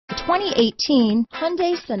2018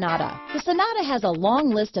 Hyundai Sonata. The Sonata has a long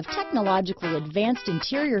list of technologically advanced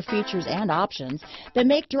interior features and options that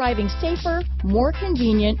make driving safer, more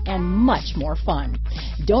convenient, and much more fun.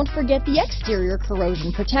 Don't forget the exterior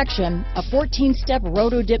corrosion protection, a 14-step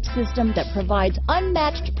roto-dip system that provides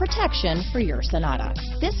unmatched protection for your Sonata.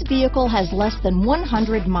 This vehicle has less than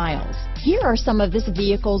 100 miles. Here are some of this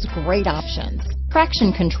vehicle's great options: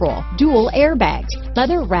 traction control, dual airbags,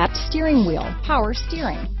 leather-wrapped steering wheel, power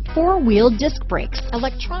steering, four-wheel disc brakes,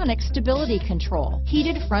 electronic stability control,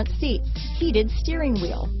 heated front seats, heated steering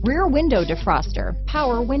wheel, rear window defroster,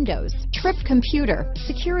 power windows, trip computer,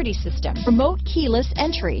 security system, remote keyless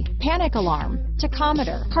entry, panic alarm,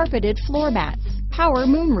 tachometer, carpeted floor mats, power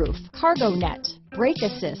moonroof, cargo net, brake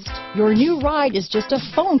assist. Your new ride is just a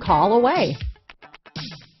phone call away.